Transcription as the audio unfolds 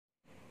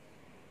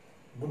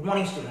Good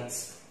morning students.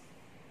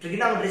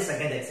 Trigonometry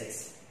second exercise.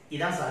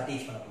 இதான் sir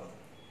teach பண்ண போறோம்.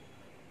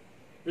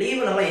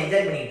 லீவ் நல்லா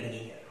என்ஜாய் பண்ணிட்டு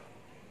இருக்கீங்க.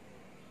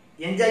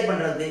 என்ஜாய்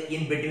பண்றது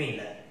இன்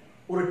பிட்வீன்ல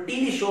ஒரு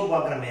டிவி ஷோ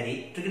பார்க்குற மாதிரி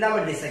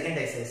trigonometry second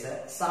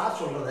exercise சார்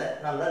சொல்றத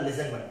நல்லா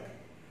லிசன் பண்ணுங்க.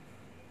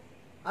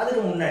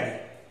 அதுக்கு முன்னாடி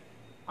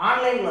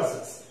online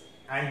classes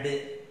and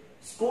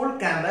school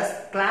campus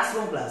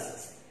classroom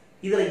classes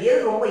இதுல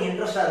ஏது ரொம்ப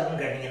இன்ட்ரஸ்டா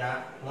இருக்குன்னு கேட்டீங்கன்னா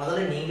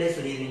முதல்ல நீங்களே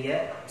சொல்லிடுவீங்க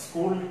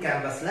ஸ்கூல்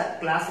கேம்பஸ்ல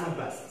கிளாஸ்ரூம்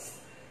கிளாसेस.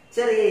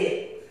 சரி,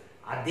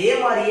 அதே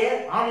மாதிரியே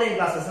ஆன்லைன்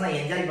கிளாसेस நான்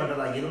என்ஜாய்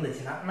பண்றதா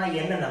இருந்துச்சுன்னா நான்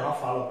என்னென்னலாம்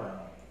ஃபாலோ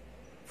பண்ணணும்?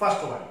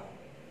 ஃபர்ஸ்ட் ஒன்,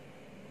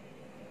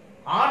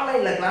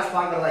 ஆன்லைன்ல கிளாஸ்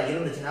பார்க்கறதா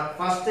இருந்துச்சுன்னா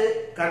ஃபர்ஸ்ட்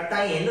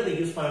கட்டாயம் என்னது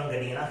யூஸ் பண்ணணும்னு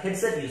கேட்டீங்கன்னா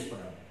ஹெட்செட் யூஸ்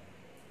பண்ணணும்.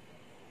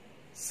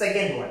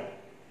 செகண்ட் ஒன்,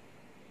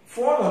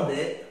 போன் வந்து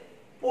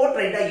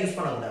போர்ட்ரைட்டா யூஸ்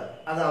பண்ணக்கூடாது.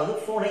 அதாவது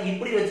போனை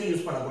இப்படி வச்சு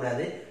யூஸ்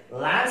பண்ணக்கூடாது,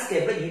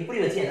 லேண்ட்ஸ்கேப்ல இப்படி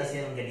வச்சு என்ன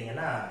செய்யணும்னு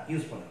கேட்டீங்கன்னா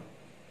யூஸ் பண்ணணும்.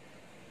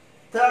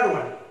 தேர்ட்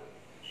ஒன்,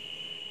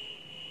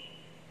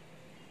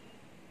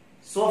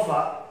 சோஃபா,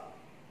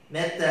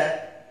 மெத்த,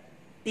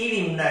 டிவி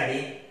முன்னாடி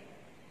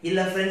இல்ல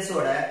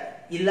ஃப்ரெண்ட்ஸோட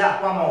இல்ல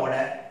அப்பா அம்மாவோட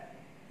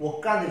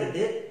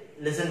உட்காந்துக்கிட்டு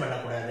லிசன்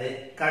பண்ணக்கூடாது.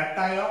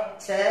 கட்டாயம்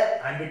சேர்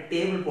அண்ட்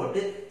டேபிள்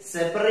போட்டு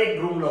செப்பரேட்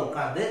ரூம்ல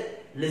உட்காந்து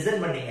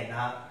லிசன்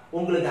பண்ணீங்கன்னா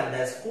உங்களுக்கு அந்த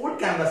ஸ்கூல்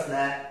கேம்பஸ்ல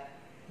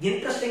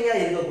இன்ட்ரெஸ்டிங்கா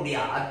இருக்கக்கூடிய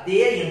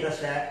அதே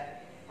இன்ட்ரெஸ்ட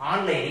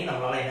ஆன்லைனையும்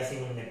நம்மளால என்ன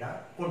செய்யணும்னு கேட்டா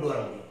கொண்டு வர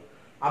முடியும்.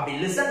 அப்படி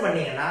லிசன்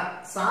பண்ணீங்கன்னா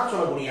சார்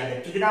சொல்லக்கூடிய அந்த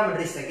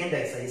trigonometry second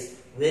exercise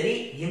very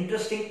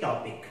interesting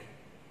topic.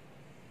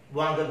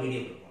 வாங்க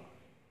வீடியோ பார்ப்போம்.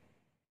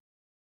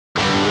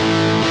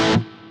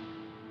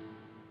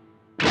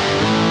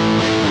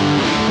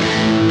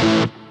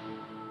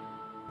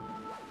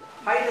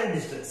 ஹைட் அண்ட்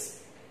டிஸ்டன்ஸ்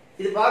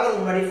இது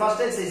பார்க்கிறதுக்கு முன்னாடி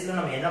ஃபர்ஸ்ட் எக்ஸசைஸ்ல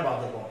நம்ம என்ன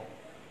பார்த்திருக்கோம்?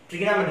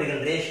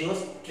 Trigonometrical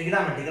ratios,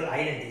 trigonometrical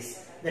identities.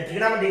 இந்த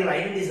ட்ரிகனாமெட்ரிக்கல்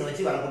ஐடென்டிட்டிஸ்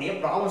வச்சு வரக்கூடிய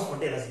ப்ராப்ளம்ஸ்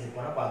மட்டும் என்ன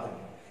செஞ்சிருக்கோம்னா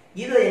பார்த்துருக்கோம்.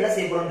 இதுல என்ன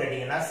செய்ய போறோம்னு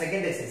கேட்டீங்கன்னா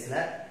செகண்ட் எக்ஸசைஸ்ல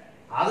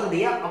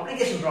அதனுடைய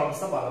அப்ளிகேஷன்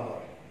ப்ராப்ளம்ஸ் தான் பார்க்க போறோம்.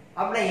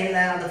 அப்படின்னா என்ன,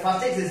 அந்த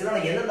ஃபர்ஸ்ட் எக்ஸசைஸ்ல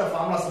நான் எந்தெந்த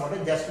ஃபார்முலாஸ்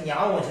மட்டும் ஜஸ்ட்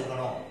ஞாபகம்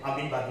வச்சிருக்கணும்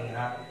அப்படின்னு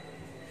பாத்தீங்கன்னா,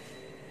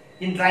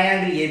 in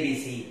triangle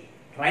ABC,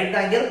 right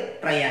angle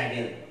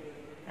triangle,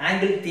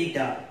 angle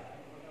theta,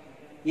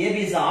 AB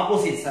is the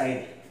opposite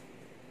side,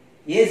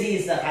 AC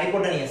is the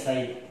hypotenuse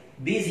side,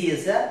 BC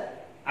is the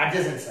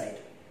adjacent side.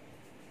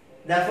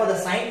 Therefore, the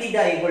sin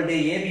theta equal to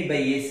AB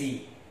by AC,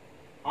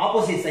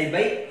 opposite side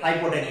by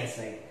hypotenuse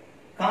side.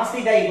 Cos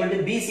theta equal to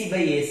BC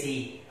by AC,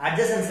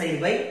 adjacent side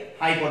by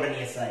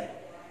hypotenuse side.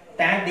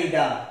 Tan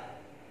theta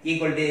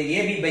equal to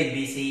AB by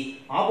BC,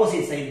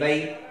 opposite side by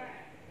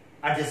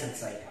adjacent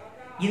side.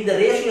 இந்த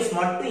ratios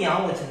மட்டும்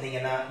ஞாபகம்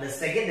வச்சிருந்தீங்கன்னா the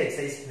second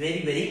exercise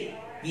very very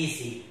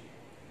easy.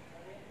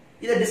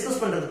 இத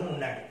discuss பண்றதுக்கு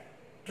முன்னாடி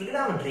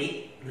trigonometry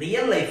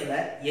real லைஃப்ல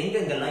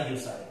எங்கெங்கெல்லாம்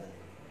use ஆகுது?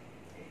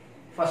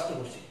 ஃபர்ஸ்ட்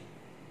क्वेश्चन,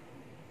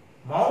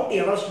 மவுண்ட்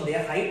எவரெஸ்ட் உடைய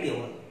ஹைட்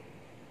எவ்வளவு?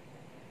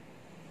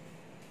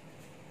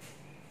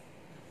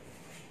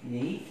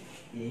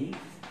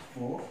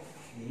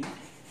 8848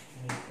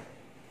 மீட்டர்,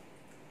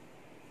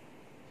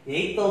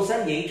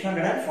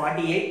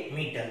 8848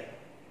 மீட்டர்.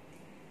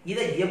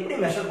 இதை எப்படி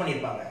மெஷர்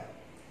பண்ணிருப்பாங்க?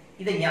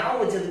 இதை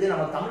ஞாபகம் வச்சதுக்கு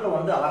நம்ம தமிழ்ல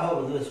வந்து அழகா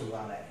உதவி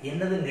சொல்லுவாங்க.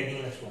 என்னதுன்னு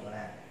கேட்டீங்கன்னு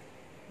வச்சுக்கோங்களேன்,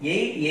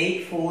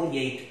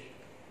 8848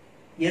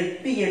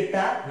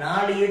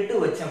 8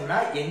 வச்சோம்னா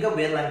எங்க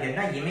போயிடலாம்னு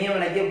கேட்டா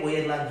இமயமலைக்கே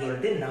போயிடலாம்னு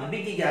சொல்லிட்டு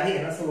நம்பிக்கைக்காக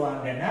என்ன சொல்லுவாங்க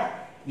கேட்டா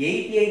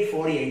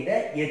 8848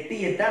 8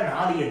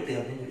 48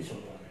 அப்படின்னு சொல்லி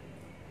சொல்லுவாங்க.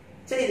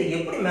 சரி, இதை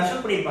எப்படி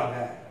மெஷர் பண்ணிருப்பாங்க?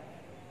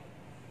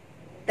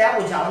 டேப்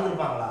வச்சு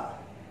அளந்துருப்பாங்களா?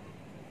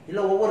 இல்ல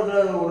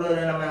ஒவ்வொரு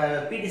நம்ம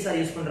பிடி சார்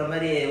யூஸ் பண்ற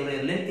மாதிரி ஒரு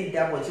லென்த்தி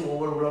டேப் வச்சு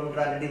ஒவ்வொரு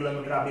கிலோமீட்டர் 2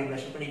 கிலோமீட்டர் அப்படி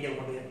மெஷர் பண்ணிட்டே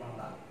கொண்டு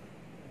இருப்பாங்களா?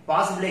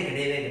 பாசிபிளே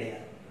கிடையவே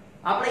கிடையாது.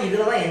 அப்புறம்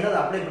இதுலதான் என்னது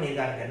அப்ளை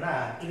பண்ணிருக்காங்கன்னா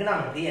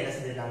trigonometry என்ன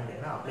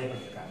செஞ்சிருக்காங்கன்னா அப்ளை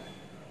பண்ணிருக்காங்க.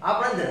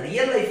 அப்புறம் இந்த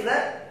ரியல் லைஃப்ல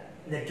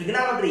இந்த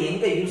trigonometry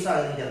எங்க யூஸ்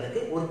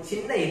ஆகுதுங்கிறதுக்கு ஒரு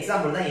சின்ன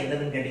எக்ஸாம்பிள் தான்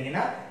என்னதுன்னு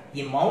கேட்டீங்கன்னா,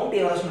 மவுண்ட்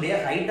எவரெஸ்ட் உடைய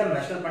ஹைட்டை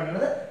மெஷர்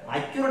பண்ணது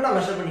அக்யூரேட்டா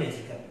மெஷர் பண்ணி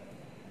வச்சிருக்காங்க.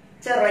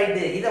 சரி,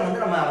 ரைட், இதை வந்து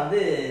நம்ம வந்து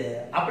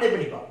அப்ளை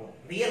பண்ணி பார்ப்போம்.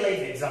 Real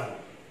life example.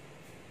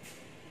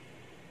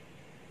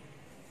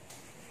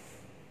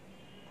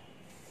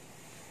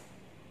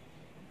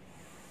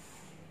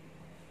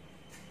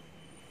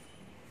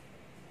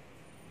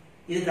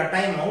 இது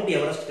கட்டாயம் மவுண்ட்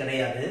எவரெஸ்ட்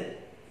கிடையாது,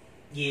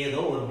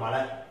 ஏதோ ஒரு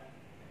மலை.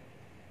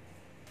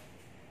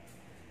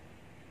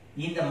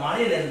 இந்த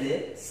மலையில இருந்து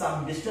சம்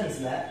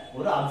டிஸ்டன்ஸ்ல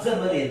ஒரு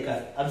அப்சர்வர்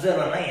இருக்காரு.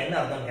 அப்சர்வர்னா என்ன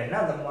அர்த்தம்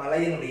கேட்டா, அந்த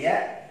மலையினுடைய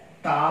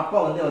டாப்ப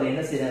வந்து அவர்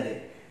என்ன செய்யறாரு,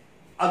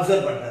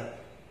 அப்சர்வ் பண்றாரு.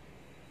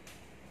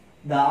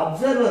 இந்த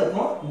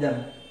அப்சர்வருக்கும் இந்த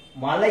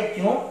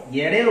மலைக்கும்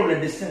இடையில உள்ள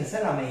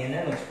டிஸ்டன்ஸை நம்ம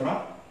என்னன்னு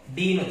வச்சுக்கிறோம்,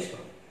 டின்னு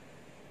வச்சுக்கிறோம்.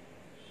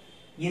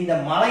 இந்த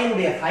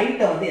மலையினுடைய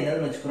ஹைட்டை வந்து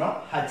என்னன்னு வச்சுக்கிறோம்,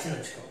 ஹச்னு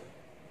வச்சுக்கிறோம்.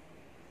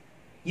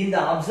 இந்த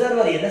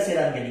அப்சர்வர் என்ன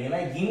செய்யறான்னு கேட்டீங்கன்னா,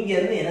 இங்க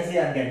இருந்து என்ன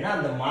செய்யறான்னு கேட்டீங்கன்னா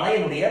அந்த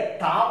மலையினுடைய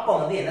டாப்ப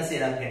வந்து என்ன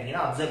செய்யறான்னு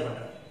கேட்டீங்கன்னா அப்சர்வ்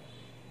பண்றாரு.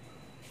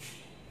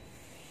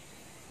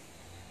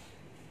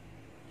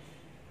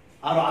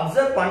 அவர்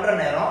அப்சர்வ் பண்ற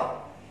நேரம்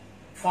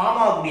ஃபார்ம்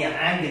ஆகக்கூடிய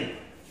ஆங்கிள்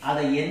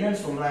அதை என்னன்னு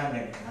சொல்றாங்க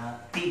கேட்டீங்கன்னா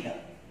தீட்டா.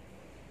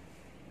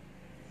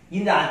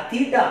 இந்த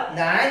தீட்டா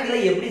இந்த ஆங்கிளை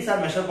எப்படி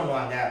சார் மெஷர்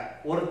பண்ணுவாங்க?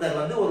 ஒருத்தர்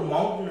வந்து ஒரு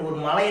மவுண்டன் ஒரு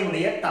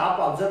மலையினுடைய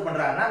டாப் அப்சர்வ்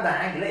பண்றாங்கன்னா அந்த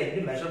ஆங்கிளை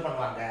எப்படி மெஷர்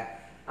பண்ணுவாங்க?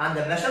 அந்த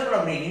மெஷர்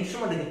பண்ணக்கூடிய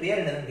இன்ஸ்ட்ருமெண்ட்டுக்கு பேர்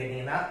என்னன்னு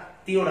கேட்டீங்கன்னா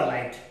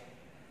தியோடலைட்.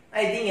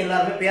 ஐ திங்க்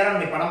எல்லாருமே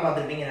பேராண்மை படம்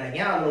பார்த்துருப்பீங்கன்னு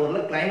நினைக்கிறேன். அதுல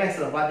ஒரு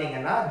கிளைமேக்ஸ்ல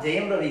பாத்தீங்கன்னா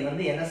ஜெயம் ரவி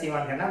வந்து என்ன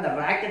செய்வாங்கன்னா அந்த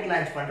ராக்கெட்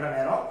லான்ச் பண்ற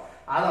நேரம்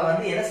அதை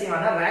வந்து என்ன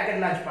செய்வாங்கன்னா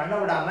ராக்கெட் லான்ச் பண்ண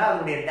விடாம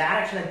அதனுடைய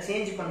டைரக்ஷனை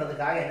சேஞ்ச்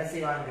பண்றதுக்காக என்ன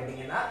செய்வாங்கன்னு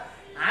கேட்டீங்கன்னா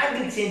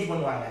ஆங்கிள் சேஞ்ச்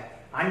பண்ணுவாங்க.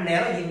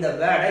 அந்நேரம் இந்த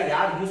வேர்டை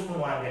யார் யூஸ்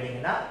பண்ணுவாங்க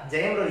கேட்டீங்கன்னா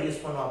Jayam Ravi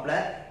use பண்ணுவாப்ல.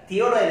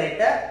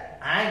 தியோடலைட்ட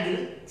angle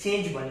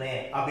change பண்ணு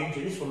அப்படின்னு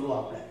சொல்லி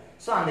சொல்லுவாப்ல.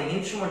 சோ அந்த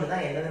இன்ஸ்ட்ருமெண்ட்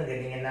தான் என்னதுன்னு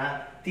கேட்டீங்கன்னா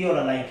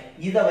தியோடலைட்.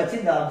 இத வச்சு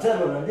இந்த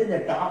அப்சர்வர் வந்து இந்த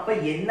டாப்பை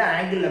என்ன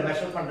ஆங்கிள்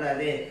மெஷர்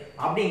பண்றாரு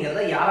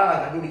அப்படிங்கறத யாரால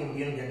கண்டுபிடிக்க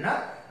முடியும்னு சொன்னா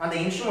அந்த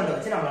இன்ஸ்ட்ருமெண்ட்டை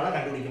வச்சு நம்மளால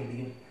கண்டுபிடிக்க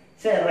முடியும்.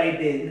 சரி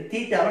ரைட். இந்த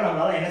தீட்டாவை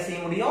நம்மளால என்ன செய்ய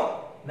முடியும்?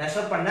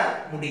 மெஷர் பண்ண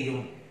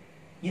முடியும்.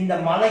 இந்த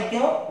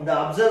மலைக்கும் இந்த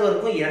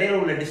அப்சர்வருக்கும் இடையில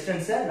உள்ள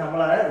டிஸ்டன்ஸை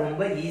நம்மளால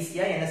ரொம்ப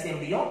ஈஸியா என்ன செய்ய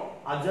முடியும்?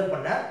 அப்சர்வ்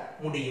பண்ண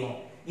முடியும்.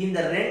 இந்த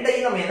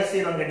ரெண்டையும் நம்ம என்ன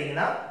செய்யறோம்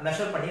கேட்டீங்கன்னா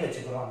மெஷர் பண்ணி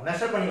வச்சுக்கிறோம்.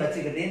 மெஷர் பண்ணி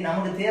வச்சுக்கிட்டு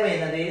நமக்கு தேவை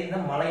என்னது? இந்த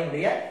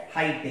மலையினுடைய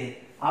ஹைட்.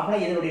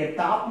 அப்புறம் இதனுடைய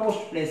டாப்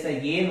மோஸ்ட் பிளேஸ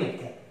A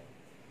வைக்க,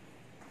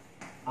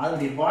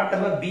 அதனுடைய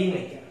பாட்டம B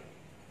வைக்க,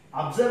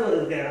 அப்சர்வர்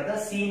இருக்கிற இடத்த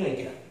C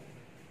வைக்க.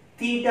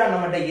 தீட்டா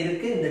நம்மகிட்ட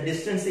இருக்கு, இந்த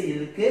டிஸ்டன்ஸ்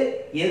இருக்கு.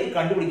 எது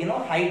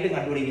கண்டுபிடிக்கணும்? ஹைட்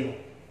கண்டுபிடிக்கணும்.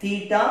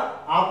 theta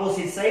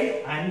opposite side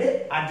and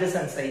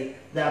adjacent side.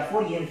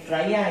 Therefore in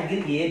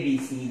triangle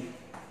ABC,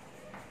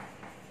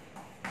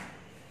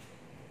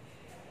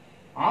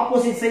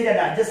 opposite side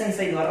and adjacent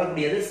side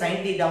வரக்கூடியது sin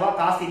theta வா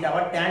cos theta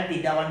வா tan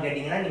theta வான்னு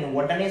கேட்டீங்கன்னா நீங்க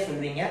உடனே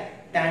சொல்வீங்க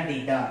tan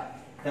theta.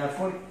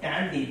 Therefore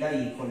tan theta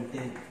equal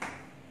to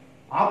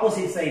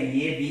opposite side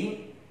AB,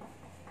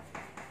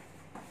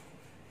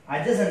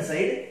 adjacent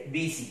side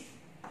BC.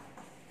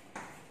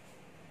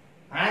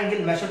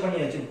 angle measure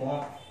பண்ணி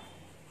வச்சிருப்போம்.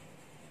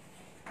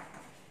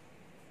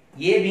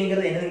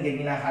 ஏபிங்கிறது என்னதுன்னு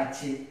கேட்டீங்கன்னா H,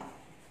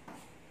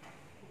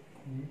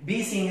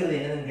 பிசிங்கிறது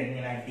என்னதுன்னு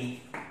கேட்டீங்கன்னா D.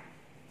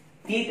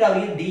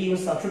 தீட்டாவையும்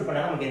டியும் சப்ஸ்டிட்யூட்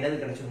பண்ணா நமக்கு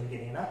என்னது கிடைச்சிருக்குன்னு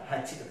கேட்டீங்கன்னா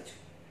H கிடைச்சிரும்.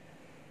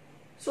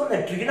 சோ இந்த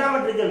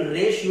ட்ரிகனாமெட்ரிக்கல்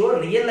ரேஷியோ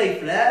ரியல்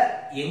லைஃப்ல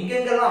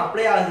எங்கெங்கெல்லாம்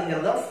அப்ளை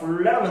ஆகுதுங்கிறத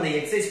ஃபுல்லா நம்ம இந்த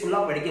எக்ஸசைஸ்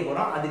ஃபுல்லா படிக்க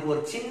போறோம். அதுக்கு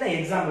ஒரு சின்ன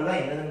எக்ஸாம்பிள்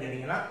தான் என்னதுன்னு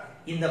கேட்டீங்கன்னா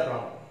இந்த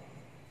ப்ராப்ளம்.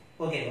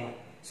 ஓகேவா?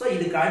 சோ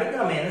இதுக்கு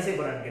அடுத்து நம்ம என்ன செய்ய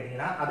போறோம்னு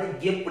கேட்டீங்கன்னா அதை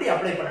எப்படி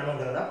அப்ளை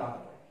பண்ணணும்ங்கறத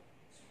பார்க்க போறோம்.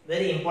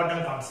 Very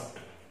important concept.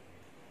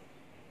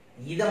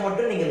 இத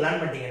மட்டும் நீங்க லேர்ன்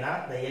பண்ணிட்டீங்கன்னா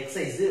இந்த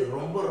எக்ஸசைஸ்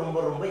ரொம்ப ரொம்ப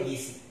ரொம்ப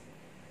ஈஸி.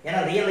 ஏன்னா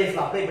ரியல்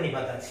லைஃப்ல அப்ளை பண்ணி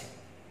பார்த்தாச்சு.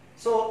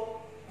 சோ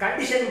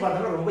கண்டிஷன்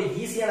பார்த்தோம்னா ரொம்ப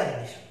ஈஸியான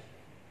கண்டிஷன்.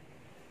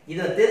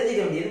 இத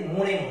தெரிஞ்சுக்க வேண்டியது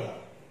மூணே மூணு தான்.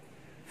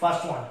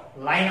 First one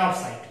line of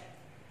side.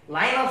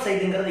 Line of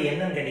சைட்ங்கிறது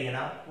என்னன்னு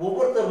கேட்டீங்கன்னா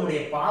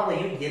ஒவ்வொருத்தருடைய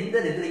பார்வையும் எந்த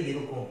இடத்துல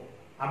இருக்கும்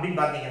அப்படின்னு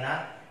பாத்தீங்கன்னா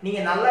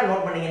நீங்க நல்லா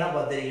நோட்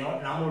பண்ணீங்கன்னா தெரியும்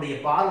நம்மளுடைய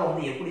பார்வை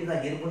வந்து எப்படி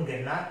தான் இருக்குன்னு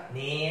கேட்டா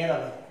நேரா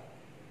இருக்கும்.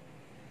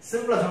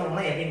 சிம்பிளா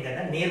சொல்லணும்னா எப்படின்னு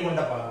கேட்டா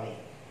நேர்கொண்ட பார்வை.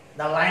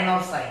 The line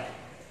of sight.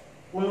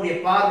 உன்னுடைய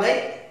பார்வை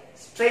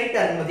ஸ்ட்ரைட்டா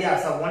இருக்கும் பாத்தியா?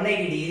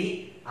 180 டிகிரி.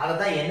 அத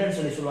தான் என்னன்னு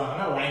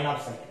சொல்லுவாங்கன்னா லைன்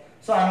ஆஃப் சைட்.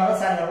 சோ அதனால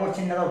சார் நான் ஒரு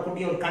சின்னதா ஒரு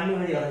குட்டி ஒரு கண்ணு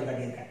வழி வரைஞ்சு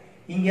காட்டியிருக்கேன்.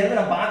 இங்க இருந்து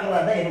நான் பார்க்கறதா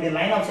இருந்தா என்னுடைய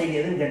லைன் ஆஃப் சைட்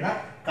எதுன்னு கேட்டா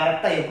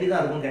கரெக்டா எப்படி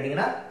தான் இருக்கும்னு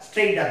கேட்டீங்கன்னா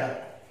ஸ்ட்ரைட்டா தான்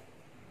இருக்கும்.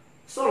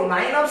 சோ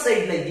லைன் ஆஃப்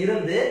சைட்ல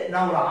இருந்து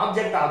நான் ஒரு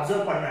ஆப்ஜெக்ட்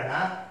அப்சர்வ் பண்ணேன்னா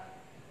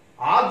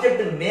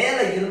ஆப்ஜெக்ட் மேல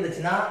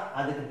இருந்துச்சுன்னா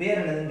அதுக்கு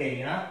பேர் என்னதுன்னு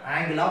கேட்டீங்கன்னா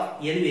ஆங்கிள் ஆஃப்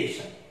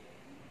எலிவேஷன்.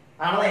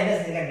 அதனால என்ன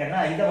செஞ்சிருக்கேன்னா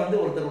இத வந்து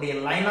ஒருத்தருடைய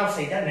லைன் ஆஃப்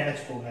சைட்டா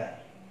நினைச்சுக்கோங்க.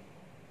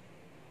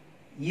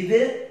 இது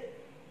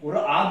ஒரு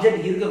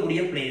ஆப்ஜெக்ட்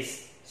இருக்கக்கூடிய பிளேஸ்.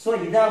 சோ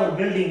இதான் ஒரு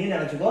பில்டிங்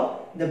நினைச்சுக்கோ.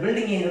 இந்த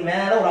பில்டிங்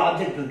மேல ஒரு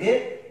ஆப்ஜெக்ட் இருக்கு.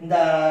 இந்த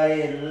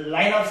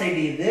லைன் ஆஃப்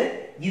சைட் இது.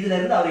 இதுல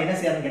இருந்து அவர் என்ன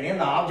செய்யறாருன்னு கேட்டீங்கன்னா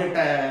இந்த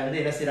ஆப்ஜெக்ட்டை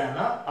வந்து என்ன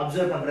செய்யறாருன்னா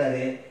அப்சர்வ்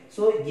பண்றாரு.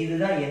 சோ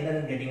இதுதான்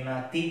என்னன்னு கேட்டீங்கன்னா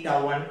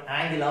θ1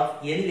 ஆங்கிள் ஆஃப்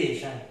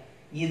எலிவேஷன்.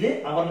 இது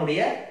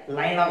அவருடைய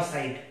லைன் ஆஃப்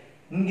சைட்.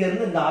 இங்க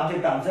இருந்து இந்த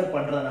ஆப்ஜெக்ட் அப்சர்வ்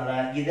பண்றதுனால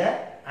இத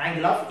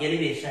ஆங்கிள் ஆஃப்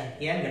எலிவேஷன்.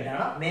 ஏன்னு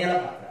கேட்டாங்கன்னா மேல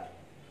பாக்குறாரு.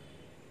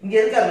 இங்க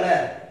இருக்காருல்ல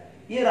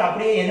இவர்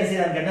அப்படியே என்ன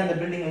செய்யறாரு கேட்டா இந்த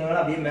பில்டிங்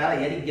அப்படியே மேல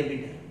ஏறி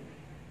போயிட்டு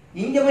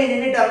இங்க போய்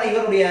நின்னுட்டாருன்னா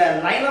இவருடைய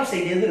லைன் ஆஃப்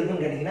சைட் எது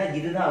இருக்குன்னு கேட்டீங்கன்னா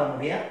இதுதான்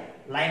அவருடைய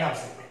line of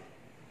side.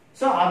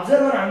 So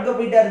observer அங்க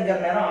போயிட்டாருங்கிற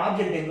நேரம்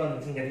ஆப்ஜெக்ட் எங்க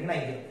வந்துச்சுன்னு கேட்டீங்கன்னா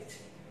இங்க வந்துச்சு.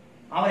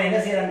 அவர் என்ன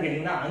செய்யறான்னு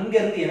கேட்டீங்கன்னா அங்க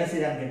இருந்து என்ன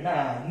செய்யறான்னு கேட்டா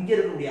இங்க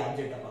இருக்கக்கூடிய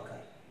ஆப்ஜெக்ட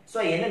பாக்காரு. சோ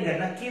என்னன்னு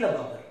கேட்டா கீழே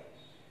பாக்காரு.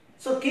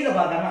 சோ கீழே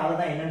பாக்காருன்னா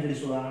அதுதான் என்னன்னு சொல்லி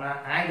சொல்லுவாங்கன்னா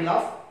ஆங்கிள்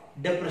ஆஃப்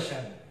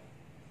டெப்ரஷன்.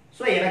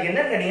 சோ எனக்கு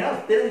என்ன கேட்டீங்கன்னா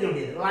தெரிஞ்சுக்க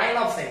வேண்டியது லைன்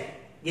ஆஃப் சைட்.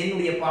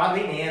 என்னுடைய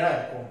பார்வை நேரா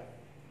இருக்கும்.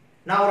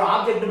 நான் ஒரு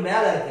ஆப்ஜெக்ட்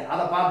மேல இருக்கு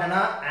அதை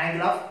பார்த்தேன்னா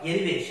ஆங்கிள் ஆஃப்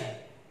எலிவேஷன்.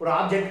 ஒரு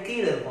ஆப்ஜெக்ட்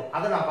கீழே இருக்கும்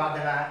அதை நான்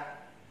பார்த்தேன்னா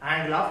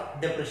ஆங்கிள் ஆஃப்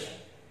டெப்ரஷன்.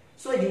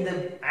 சோ இந்த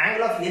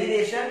angle of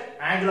elevation,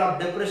 angle of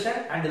டெப்ரஷன்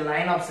and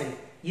line of side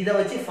இத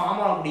வச்சு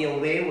ஃபார்ம் ஆகக்கூடிய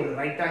ஒரே ஒரு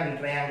ரைட் ஆங்கிள்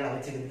ட்ரையாங்கிளை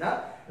வச்சுக்கிட்டு தான்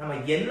நம்ம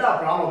எல்லா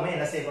ப்ராப்ளமும்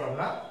என்ன செய்ய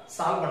போறோம்னா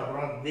சால்வ் பண்ண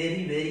போறோம்.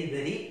 Very very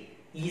very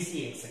easy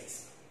exercise.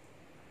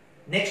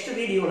 Next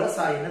வீடியோல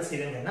சார் என்ன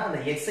செய்வீங்கன்னா அந்த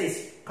எக்ஸசைஸ்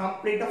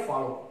கம்ப்ளீட்டா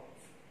ஃபாலோ.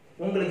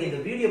 உங்களுக்கு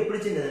இந்த வீடியோ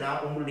பிடிச்சிருந்ததுன்னா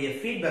உங்களுடைய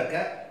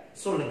ஃபீட்பேக்கை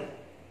சொல்லுங்க.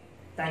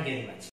 Thank you very much.